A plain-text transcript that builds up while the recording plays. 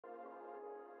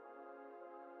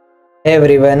Hey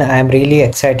everyone, I am really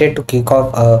excited to kick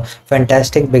off a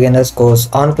fantastic beginner's course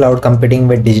on cloud computing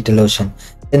with DigitalOcean.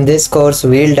 In this course,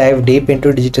 we'll dive deep into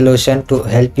DigitalOcean to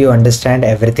help you understand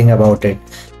everything about it.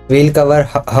 We'll cover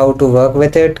how to work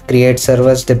with it, create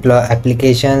servers, deploy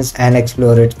applications, and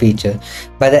explore its features.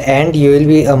 By the end, you will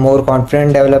be a more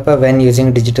confident developer when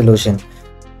using DigitalOcean.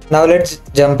 Now let's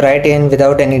jump right in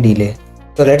without any delay.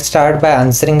 So let's start by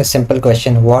answering a simple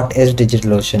question. What is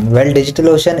DigitalOcean? Well,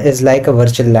 DigitalOcean is like a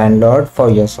virtual landlord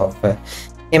for your software.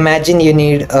 Imagine you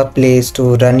need a place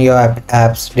to run your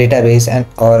apps, database and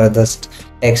or other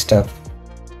tech stuff.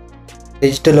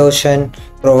 DigitalOcean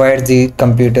provides the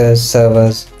computers,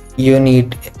 servers you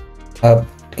need up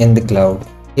in the cloud.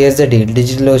 Here's the deal.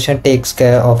 DigitalOcean takes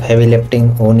care of heavy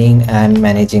lifting, owning and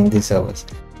managing the servers.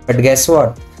 But guess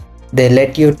what? They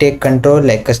let you take control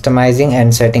like customizing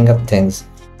and setting up things.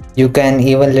 You can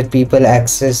even let people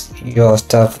access your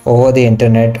stuff over the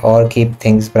internet or keep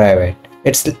things private.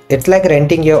 It's like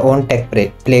renting your own tech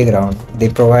playground. They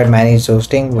provide managed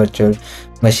hosting, virtual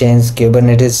machines,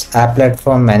 Kubernetes, app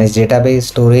platform, managed database,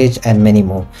 storage and many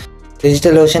more.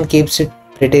 DigitalOcean keeps it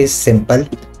pretty simple.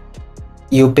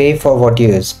 You pay for what you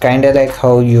use, kinda like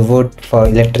how you would for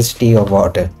electricity or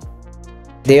water.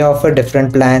 They offer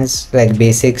different plans like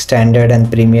basic, standard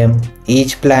and premium.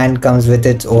 Each plan comes with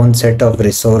its own set of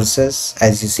resources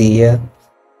as you see here.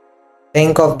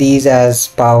 Think of these as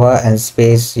power and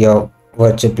space your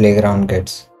virtual playground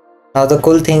gets. Now the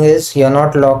cool thing is you're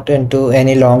not locked into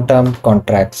any long-term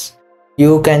contracts.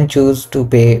 You can choose to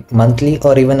pay monthly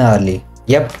or even hourly.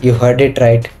 Yep, you heard it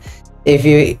right. If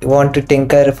you want to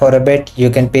tinker for a bit, you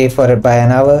can pay for it by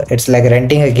an hour. It's like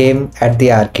renting a game at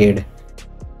the arcade.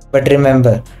 But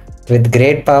remember, with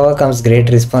great power comes great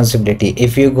responsibility.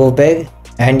 If you go big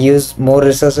and use more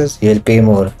resources, you'll pay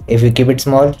more. If you keep it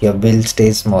small, your bill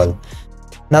stays small.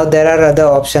 Now there are other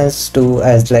options too,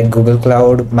 as like Google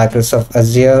Cloud, Microsoft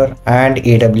Azure and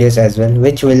AWS as well,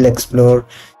 which we'll explore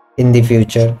in the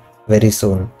future very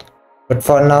soon. But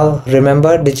for now,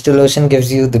 remember DigitalOcean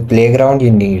gives you the playground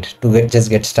you need to just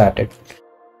get started.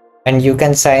 And you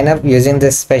can sign up using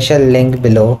this special link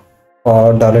below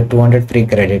for $200 free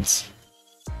credits.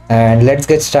 And let's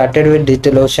get started with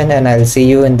DigitalOcean and I'll see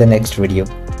you in the next video.